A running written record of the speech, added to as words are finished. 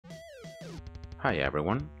Hi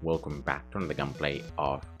everyone, welcome back to the gameplay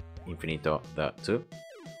of Infinitode the 2.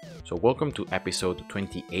 So welcome to episode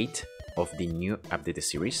 28 of the new updated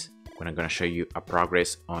series, when I'm gonna show you a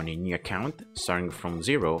progress on a new account starting from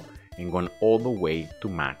 0 and going all the way to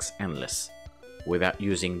max endless, without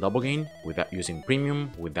using double gain, without using premium,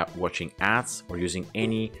 without watching ads or using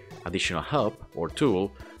any additional help or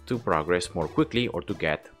tool to progress more quickly or to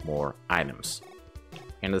get more items.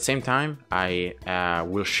 And at the same time, I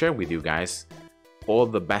will share with you guys all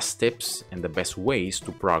the best tips and the best ways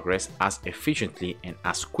to progress as efficiently and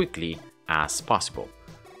as quickly as possible.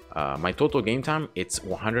 My total game time, it's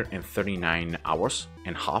 139 hours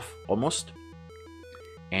and half almost.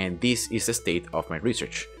 And this is the state of my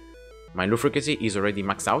research. My loot frequency is already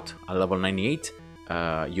maxed out at level 98.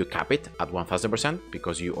 You cap it at 1000%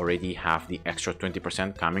 because you already have the extra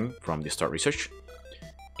 20% coming from the start research.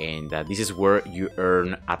 And this is where you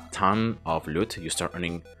earn a ton of loot. You start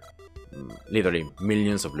earning literally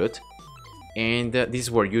millions of loot, and this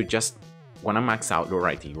is where you just want to max out loot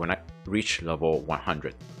variety. You want to reach level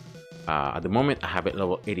 100. At the moment I have it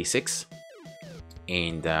level 86,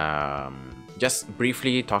 and just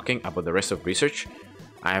briefly talking about the rest of research,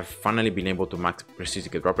 I have finally been able to max prestige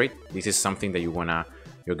ticket drop rate. This is something that you're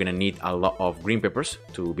gonna need a lot of green peppers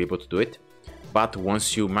to be able to do it, but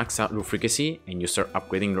once you max out loot frequency and you start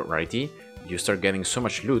upgrading loot variety, you start getting so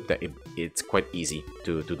much loot that it's quite easy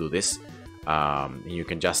to do this. You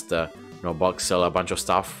can just bulk sell a bunch of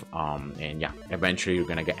stuff, and yeah, eventually you're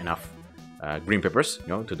gonna get enough green peppers,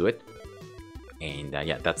 to do it. And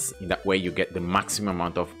yeah, that's in that way you get the maximum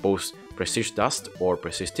amount of both prestige dust or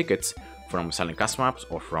prestige tickets from selling custom maps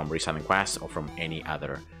or from reselling quests or from any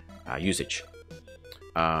other usage.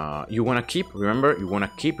 You wanna keep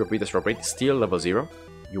your previous drop rate still level 0.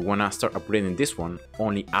 You wanna start upgrading this one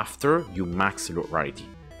only after you max loot rarity.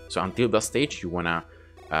 So until that stage, you wanna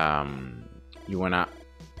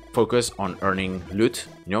focus on earning loot,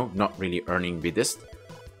 not really earning bidist.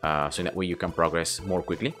 So in that way you can progress more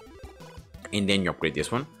quickly, and then you upgrade this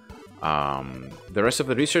one. The rest of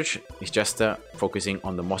the research is just focusing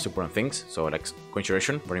on the most important things. So like coin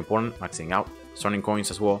duration, very important, maxing out, starting coins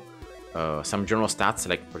as well. Some general stats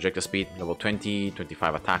like projectile speed, level 20,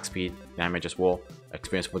 25 attack speed, damage as well,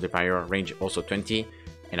 experience multiplier, range also 20,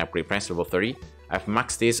 and upgrade price level 30. I've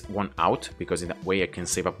maxed this one out because in that way I can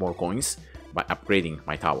save up more coins by upgrading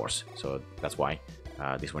my towers. So that's why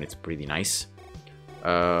this one is pretty nice.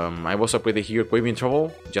 I've also upgraded here Quaving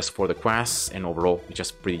Trouble just for the quests, and overall it's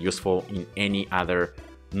just pretty useful in any other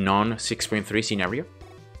non 6.3 scenario.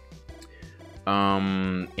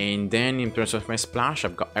 And then in terms of my splash,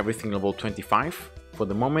 I've got everything level 25. For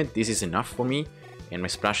the moment, this is enough for me, and my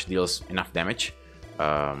splash deals enough damage.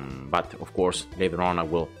 But of course, later on I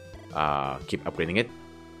will keep upgrading it.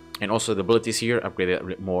 And also the abilities here, upgraded a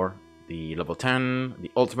bit more. The level 10,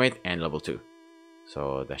 the ultimate, and level 2.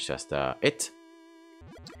 So that's just it.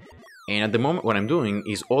 And at the moment, what I'm doing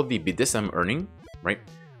is all the bidist I'm earning, right?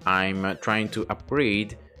 I'm trying to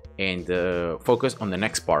upgrade and focus on the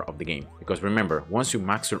next part of the game, because remember, once you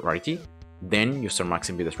max your rarity, then you start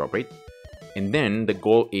maxing bidist drop rate, and then the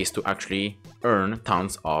goal is to actually earn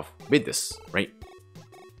tons of bidist, right?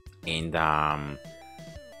 And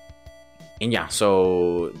yeah,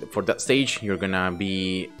 so for that stage you're gonna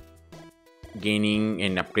be gaining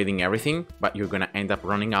and upgrading everything, but you're gonna end up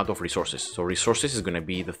running out of resources. So resources is gonna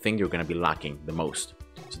be the thing you're gonna be lacking the most.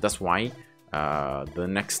 So that's why the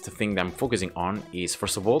next thing that I'm focusing on is,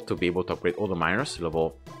 first of all, to be able to upgrade all the miners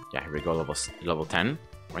level, yeah, here we go, level 10,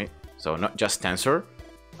 right? So not just Tensor,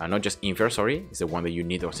 not just Infer, sorry, is the one that you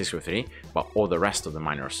need on 6.3, but all the rest of the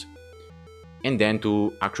miners. And then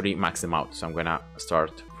to actually max them out. So I'm gonna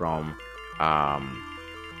start from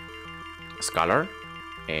Scholar,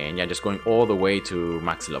 and yeah, just going all the way to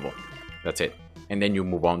max level. That's it. And then you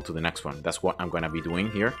move on to the next one. That's what I'm gonna be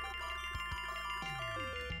doing here.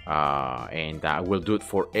 And I will do it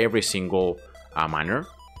for every single miner.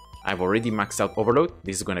 I've already maxed out Overload.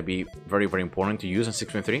 This is going to be very, very important to use on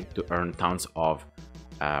 6.3 to earn tons of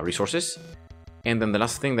resources. And then the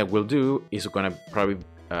last thing that we'll do is we're going to probably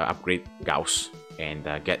upgrade Gauss and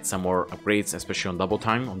get some more upgrades, especially on double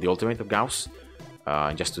time on the ultimate of Gauss,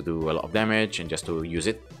 just to do a lot of damage and just to use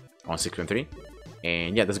it on 6.3.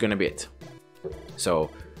 And yeah, that's going to be it. So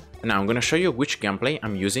now I'm going to show you which gameplay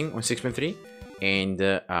I'm using on 6.3. And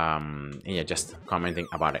yeah, just commenting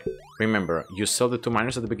about it. Remember, you sell the 2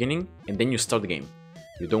 miners at the beginning and then you start the game.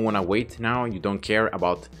 You don't want to wait now. You don't care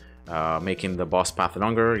about making the boss path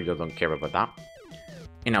longer. You don't care about that.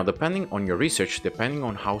 And now, depending on your research, depending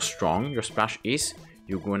on how strong your splash is,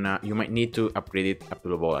 you might need to upgrade it up to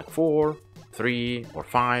level like 4, 3 or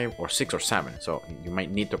 5 or 6 or 7. So you might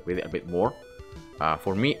need to upgrade it a bit more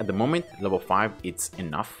For me at the moment, level 5 it's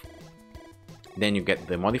enough. Then you get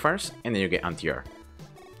the modifiers, and then you get anti-air.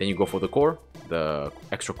 Then you go for the core, the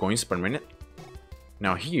extra coins per minute.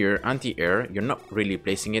 Now here, anti-air, you're not really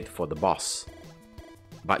placing it for the boss,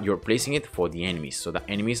 but you're placing it for the enemies. So the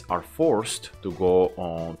enemies are forced to go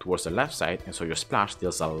on towards the left side, and so your splash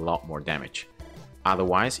deals a lot more damage.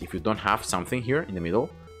 Otherwise, if you don't have something here in the middle,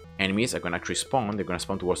 enemies are gonna actually spawn. They're gonna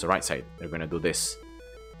spawn towards the right side. They're gonna do this,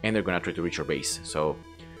 and they're gonna try to reach your base. So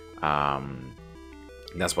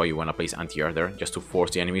that's why you wanna place anti-air there, just to force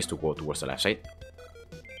the enemies to go towards the left side.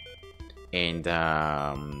 And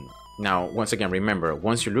now, once again, remember,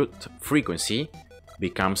 once your loot frequency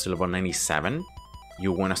becomes level 97,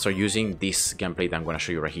 you want to start using this gameplay that I'm going to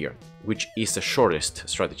show you right here, which is the shortest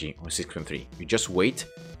strategy on 6.3. You just wait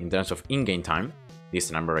in terms of in-game time, this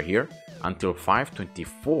number right here, until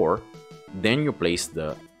 5:24, then you place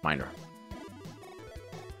the miner.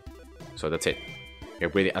 So that's it. You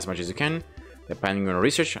upgrade it as much as you can, depending on your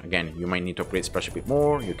research. Again, you might need to upgrade splash a bit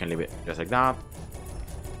more, you can leave it just like that.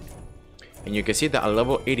 And you can see that at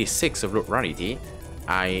level 86 of loot rarity,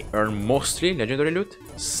 I earn mostly legendary loot,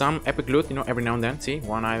 some epic loot, you know, every now and then. See,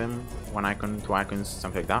 one item, one icon, two icons,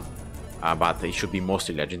 something like that. But it should be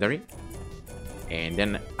mostly legendary. And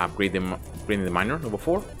then upgrading the miner level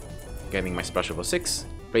 4, getting my splash level 6,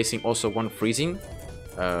 placing also one freezing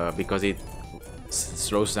because it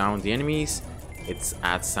slows down the enemies. It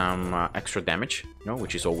adds some extra damage, you know,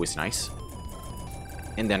 which is always nice.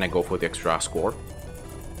 And then I go for the extra score.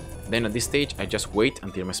 Then at this stage, I just wait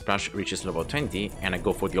until my splash reaches level 20 and I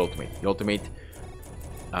go for the ultimate. The ultimate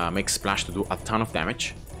makes splash to do a ton of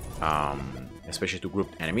damage, especially to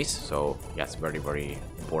grouped enemies. So yeah, it's very, very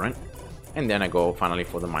important. And then I go finally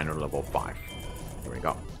for the miner level 5. Here we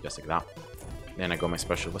go, just like that. Then I go my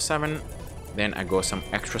splash level 7. Then I go some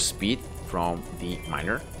extra speed from the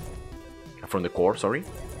miner, from the core, sorry,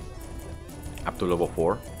 up to level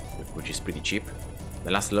 4, which is pretty cheap. The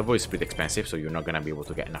last level is pretty expensive, so you're not gonna be able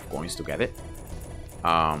to get enough coins to get it.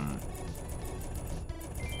 And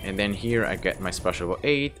then here I get my splash level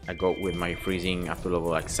 8. I go with my freezing up to level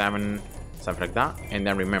like 7, something like that. And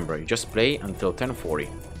then remember, you just play until 10:40.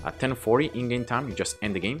 At 10:40 in-game time, you just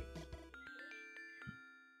end the game.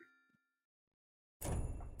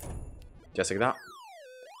 Just like that.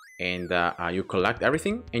 And you collect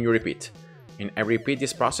everything and you repeat. And I repeat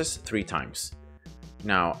this process 3 times.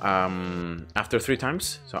 Now, after 3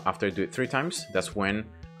 times, so after I do it 3 times, that's when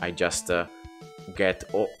I just get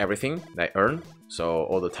everything that I earn. So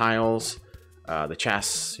all the tiles, the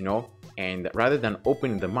chests, you know, and rather than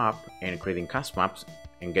opening them up and creating custom maps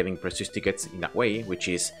and getting prestige tickets in that way, which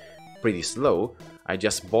is pretty slow, I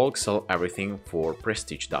just bulk sell everything for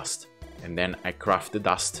prestige dust. And then I craft the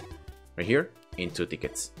dust right here into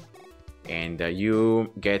tickets. And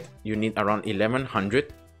you need around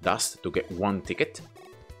 1100 dust to get 1 ticket.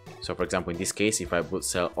 So for example, in this case, if I would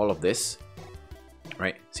sell all of this,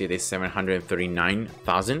 right, see this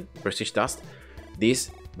 739,000 prestige dust,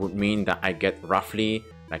 this would mean that I get roughly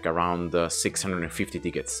like around 650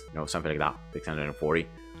 tickets, you know, something like that, 640,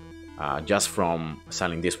 just from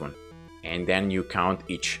selling this one. And then you count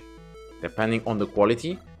each, depending on the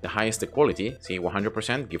quality. The highest the quality, see,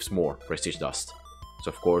 100% gives more prestige dust, so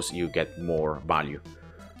of course you get more value.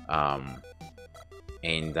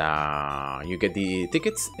 And you get the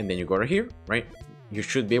tickets, and then you go right here, right? You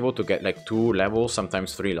should be able to get like 2 levels,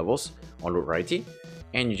 sometimes 3 levels on loot rarity,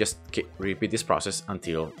 and you just repeat this process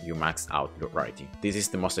until you max out loot rarity. This is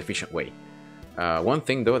the most efficient way. One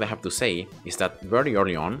thing though that I have to say is that very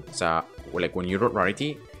early on, so like when your loot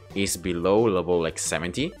rarity is below level like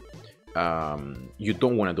 70, you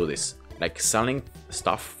don't want to do this. Like selling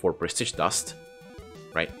stuff for prestige dust,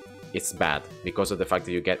 right? It's bad because of the fact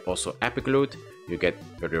that you get also epic loot, you get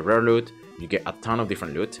very rare loot, you get a ton of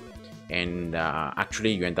different loot, and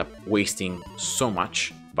actually you end up wasting so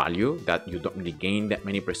much value that you don't really gain that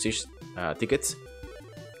many prestige tickets,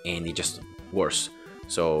 and it's just worse.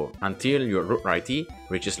 So until your loot rarity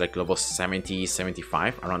reaches like level 70,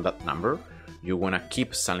 75, around that number, you want to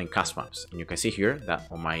keep selling custom maps. And you can see here that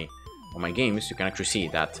on my games, you can actually see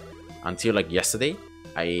that until like yesterday,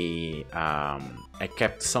 I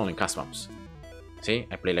kept selling custom maps. See,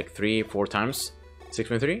 I played like 3-4 times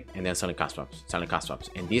 6.3 and then selling custom maps,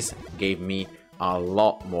 and this gave me a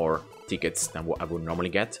lot more tickets than what I would normally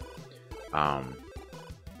get.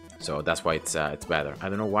 So that's why it's better. I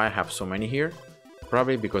don't know why I have so many here.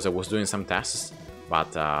 Probably because I was doing some tests,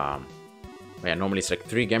 but yeah, normally it's like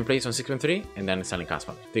 3 gameplays on 6.3 and then selling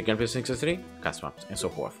custom maps. 3 gameplays on 6.3, custom maps, and so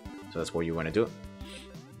forth. So that's what you want to do.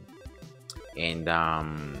 And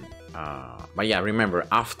but yeah, remember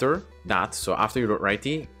after that, so after your loot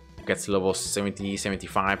rarity gets level 70,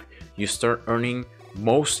 75, you start earning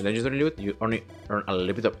most legendary loot, you only earn a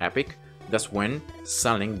little bit of epic. That's when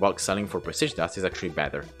selling, bulk selling for prestige dust is actually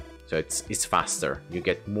better. So it's faster. You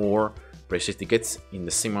get more prestige tickets in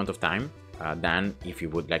the same amount of time than if you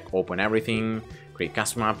would like open everything, create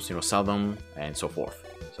custom maps, you know, sell them and so forth.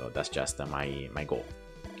 So that's just my goal.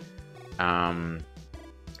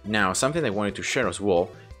 Now something I wanted to share as well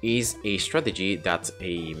is a strategy that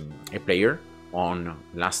a player on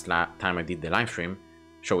last time I did the live stream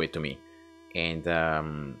showed it to me, and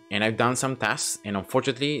I've done some tests, and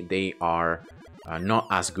unfortunately they are not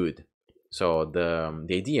as good. So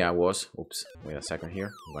the idea was, oops, wait a second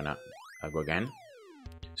here, I'll go again.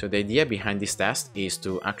 So the idea behind this test is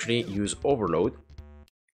to actually use overload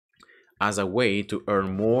as a way to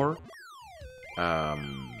earn more,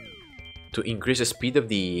 to increase the speed of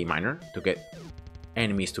the miner, to get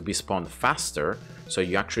enemies to be spawned faster, so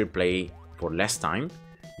you actually play for less time,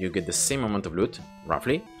 you get the same amount of loot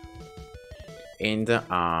roughly, and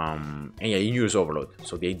yeah, you use overload.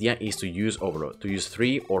 So the idea is to use overload, to use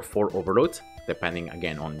 3 or 4 overloads, depending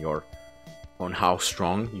again on how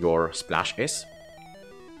strong your splash is,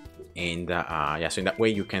 and yeah, so in that way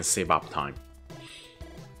you can save up time.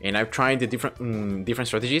 And I've tried the different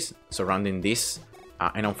strategies surrounding this,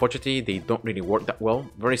 and unfortunately they don't really work that well,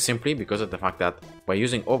 very simply because of the fact that by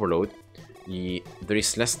using overload there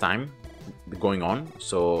is less time going on,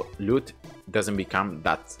 so loot doesn't become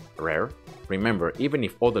that rare. Remember, even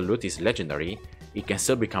if all the loot is legendary, it can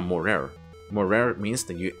still become more rare. More rare means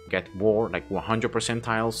that you get more like 100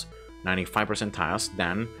 percentiles, 95 percentiles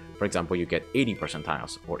than, for example, you get 80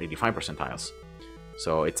 percentiles or 85 percentiles.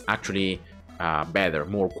 So it's actually better,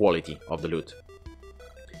 more quality of the loot.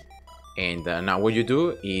 And now what you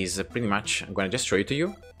do is pretty much, I'm gonna just show it to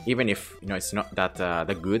you, even if you know it's not that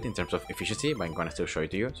that good in terms of efficiency, but I'm gonna still show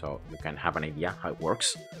it to you so you can have an idea how it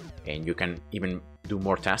works, and you can even do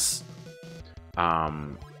more tests.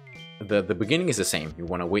 The beginning is the same. You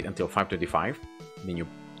want to wait until 525, then you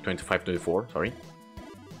 2524, sorry,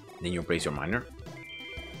 then you place your miner.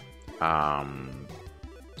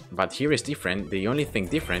 But here is different. The only thing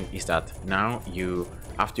different is that now you,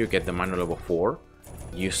 after you get the miner level 4,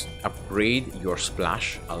 you upgrade your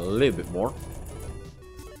splash a little bit more,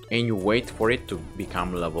 and you wait for it to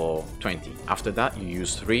become level 20. After that, you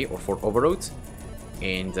use 3 or 4 overloads,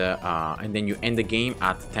 and then you end the game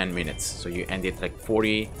at 10 minutes. So you end it like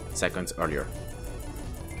 40 seconds earlier.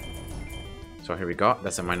 So here we go.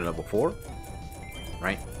 That's a miner level 4,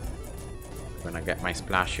 right? I'm gonna get my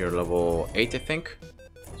splash here level 8, I think.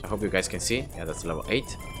 So I hope you guys can see. Yeah, that's level 8.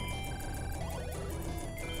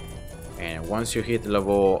 And once you hit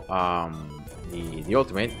level the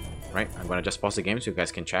ultimate, right? I'm gonna just pause the game so you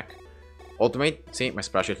guys can check. Ultimate, see, my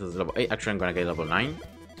splash is level 8. Actually, I'm gonna get level 9.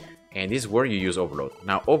 And this is where you use overload.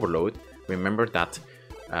 Now, overload, remember that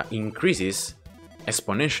increases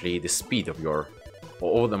exponentially the speed of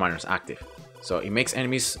all the miners active. So it makes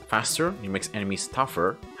enemies faster, it makes enemies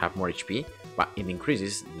tougher, have more HP, but it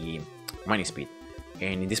increases the mining speed.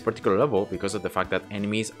 And in this particular level, because of the fact that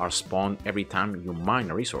enemies are spawned every time you mine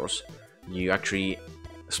a resource, you actually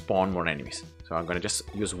spawn more enemies. So I'm gonna just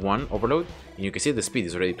use 1 overload, and you can see the speed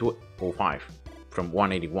is already 205 from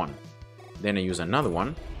 181. Then I use another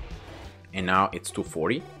one, and now it's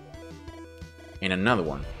 240, and another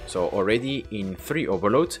one. So already in 3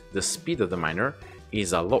 overloads, the speed of the miner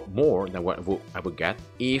is a lot more than what I would get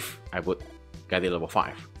if I would get a level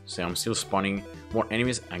 5. So I'm still spawning more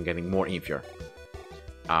enemies and getting more inferior.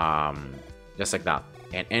 Just like that.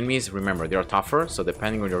 And enemies, remember, they are tougher, so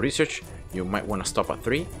depending on your research, you might want to stop at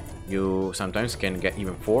 3. You sometimes can get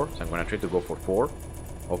even 4, so I'm going to try to go for 4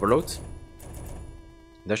 overloads.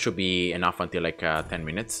 That should be enough until like 10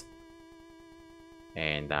 minutes.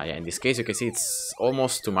 And yeah, in this case, you can see it's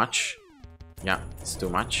almost too much. Yeah, it's too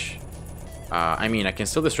much. I mean, I can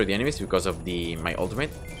still destroy the enemies because of my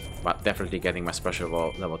ultimate, but definitely getting my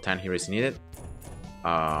special level 10 here is needed.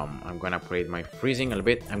 I'm gonna upgrade my freezing a little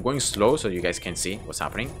bit. I'm going slow so you guys can see what's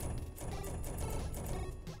happening.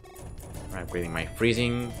 I'm upgrading my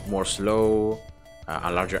freezing, more slow,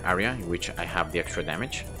 a larger area in which I have the extra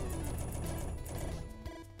damage.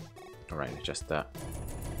 Alright, just a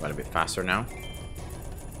little bit faster now.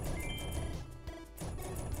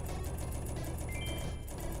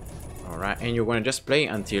 Alright, and you're gonna just play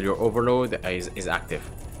until your overload is active.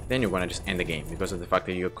 Then you're gonna just end the game because of the fact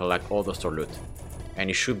that you collect all the store loot. And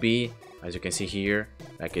it should be, as you can see here,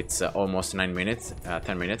 like it's almost 9 minutes,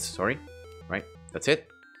 10 minutes, sorry, right? That's it.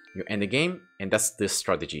 You end the game, and that's the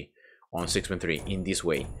strategy on 6.3 in this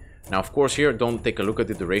way. Now, of course, here, don't take a look at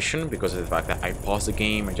the duration because of the fact that I paused the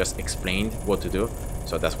game and just explained what to do.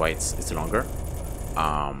 So that's why it's longer.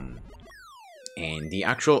 And the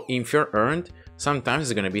actual inferior earned sometimes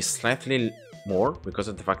is going to be slightly more because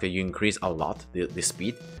of the fact that you increase a lot the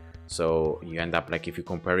speed. So you end up like, if you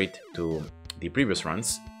compare it to the previous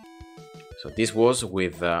runs, so this was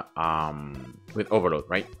with overload,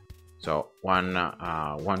 right? So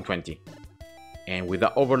 120, and with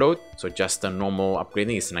the overload, so just a normal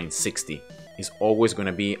upgrading is 960. It's always going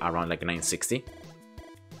to be around like 960,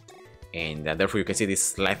 and therefore you can see this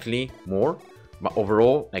slightly more. But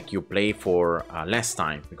overall, like, you play for less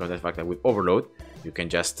time because of the fact that with overload you can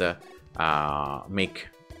just spawn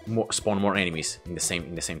more enemies in the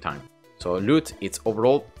same time. So loot, it's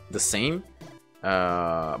overall the same,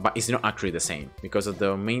 but it's not actually the same because of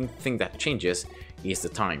the main thing that changes is the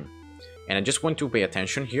time. And I just want to pay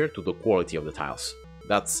attention here to the quality of the tiles.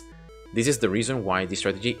 This is the reason why this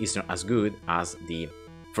strategy is not as good as the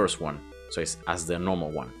first one, so it's as the normal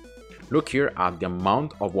one. Look here at the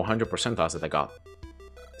amount of 100% tiles that I got.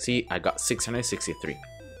 See, I got 663.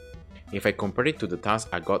 If I compare it to the tiles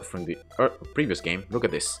I got from the previous game, look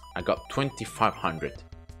at this. I got 2500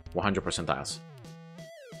 100% tiles.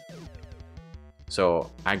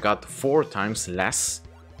 So I got 4 times less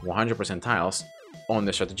 100% tiles on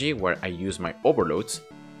the strategy where I use my overloads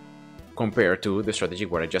compared to the strategy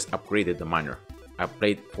where I just upgraded the miner. I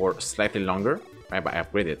played for slightly longer, right, but I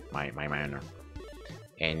upgraded my miner.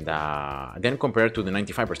 And then compared to the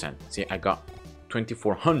 95%, see, I got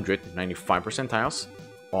 2400 95% tiles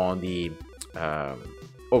on the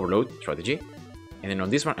overload strategy, and then on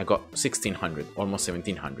this one I got 1600, almost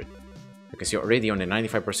 1700. You can see already on the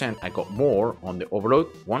 95% I got more on the overload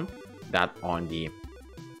one than on the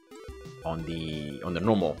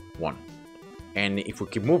normal one. And if we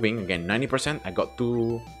keep moving, again 90%, I got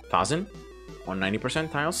 2000 on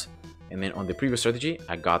 90% tiles, and then on the previous strategy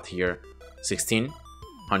I got here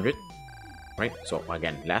 1600, right? So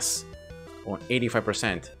again less. On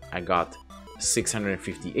 85% I got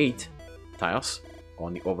 658 tiles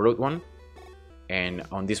on the overload one, and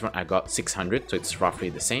on this one I got 600, so it's roughly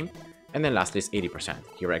the same. And then lastly is 80%.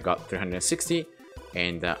 Here I got 360,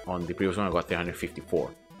 and on the previous one I got 354.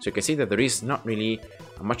 So you can see that there is not really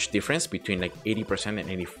much difference between like 80% and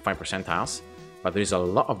 85% tiles, but there is a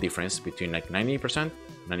lot of difference between like 90%,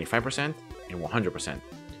 95%, and 100%.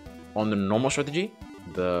 On the normal strategy,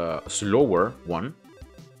 the slower one,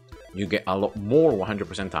 you get a lot more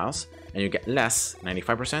 100% tiles and you get less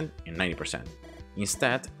 95% and 90%.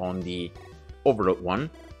 Instead, on the overload one,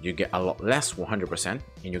 you get a lot less 100%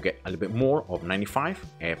 and you get a little bit more of 95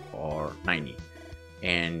 or 90.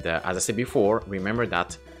 And as I said before, remember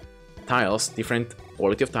that tiles, different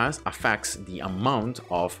quality of tiles affects the amount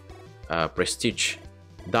of prestige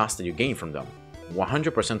dust that you gain from them.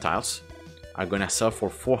 100% tiles are gonna sell for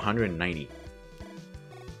 490,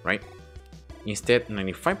 right? Instead,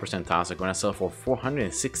 95% tiles are gonna sell for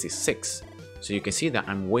 466. So you can see that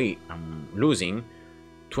I'm losing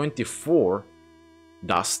 24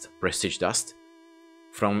 dust, prestige dust,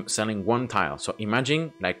 from selling one tile. So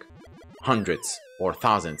imagine like hundreds or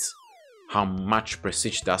thousands how much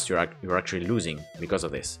prestige dust you're actually losing because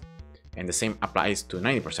of this. And the same applies to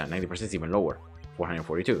 90%. 90% is even lower,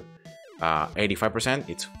 442. 85%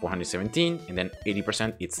 it's 417, and then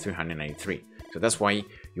 80% it's 393. So that's why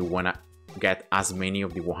you wanna get as many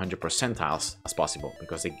of the 100% tiles as possible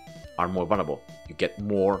because they are more valuable. You get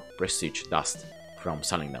more prestige dust from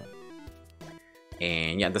selling them.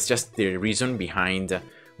 And yeah, that's just the reason behind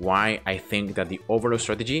why I think that the overload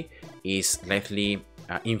strategy is slightly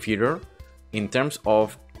inferior in terms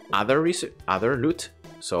of other loot.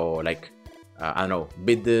 So like I don't know,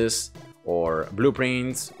 biddes or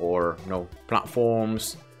blueprints or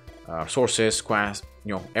platforms, sources, quests,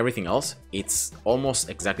 everything else. It's almost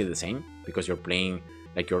exactly the same because you're playing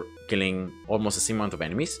like you're killing almost the same amount of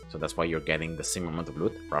enemies. So that's why you're getting the same amount of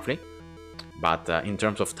loot roughly. But in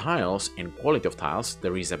terms of tiles and quality of tiles,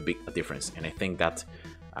 there is a big difference, and I think that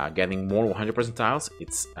getting more 100% tiles,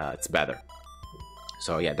 it's better.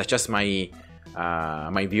 So yeah, that's just my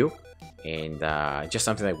my view, and just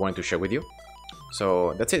something I wanted to share with you.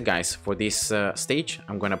 So that's it, guys, for this stage.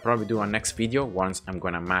 I'm gonna probably do a next video once I'm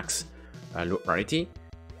gonna max loot rarity,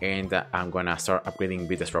 and I'm gonna start upgrading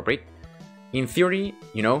biddes drop rate. In theory,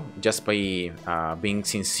 just by being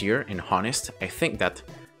sincere and honest, I think that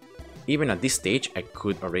even at this stage, I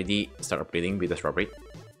could already start upgrading biddes drop rate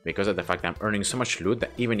because of the fact that I'm earning so much loot that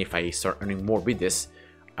even if I start earning more biddes,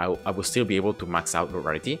 I will still be able to max out loot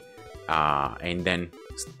rarity and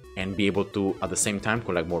be able to at the same time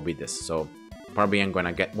collect more biddes. So probably I'm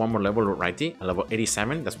gonna get one more level loot rarity, a level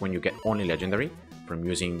 87. That's when you get only legendary from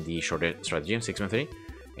using the shorter strategy on 613.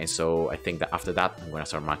 And so I think that after that, I'm gonna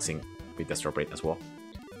start maxing biddes drop rate as well.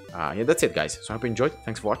 yeah, that's it, guys. So I hope you enjoyed.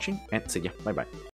 Thanks for watching, and see ya. Bye bye.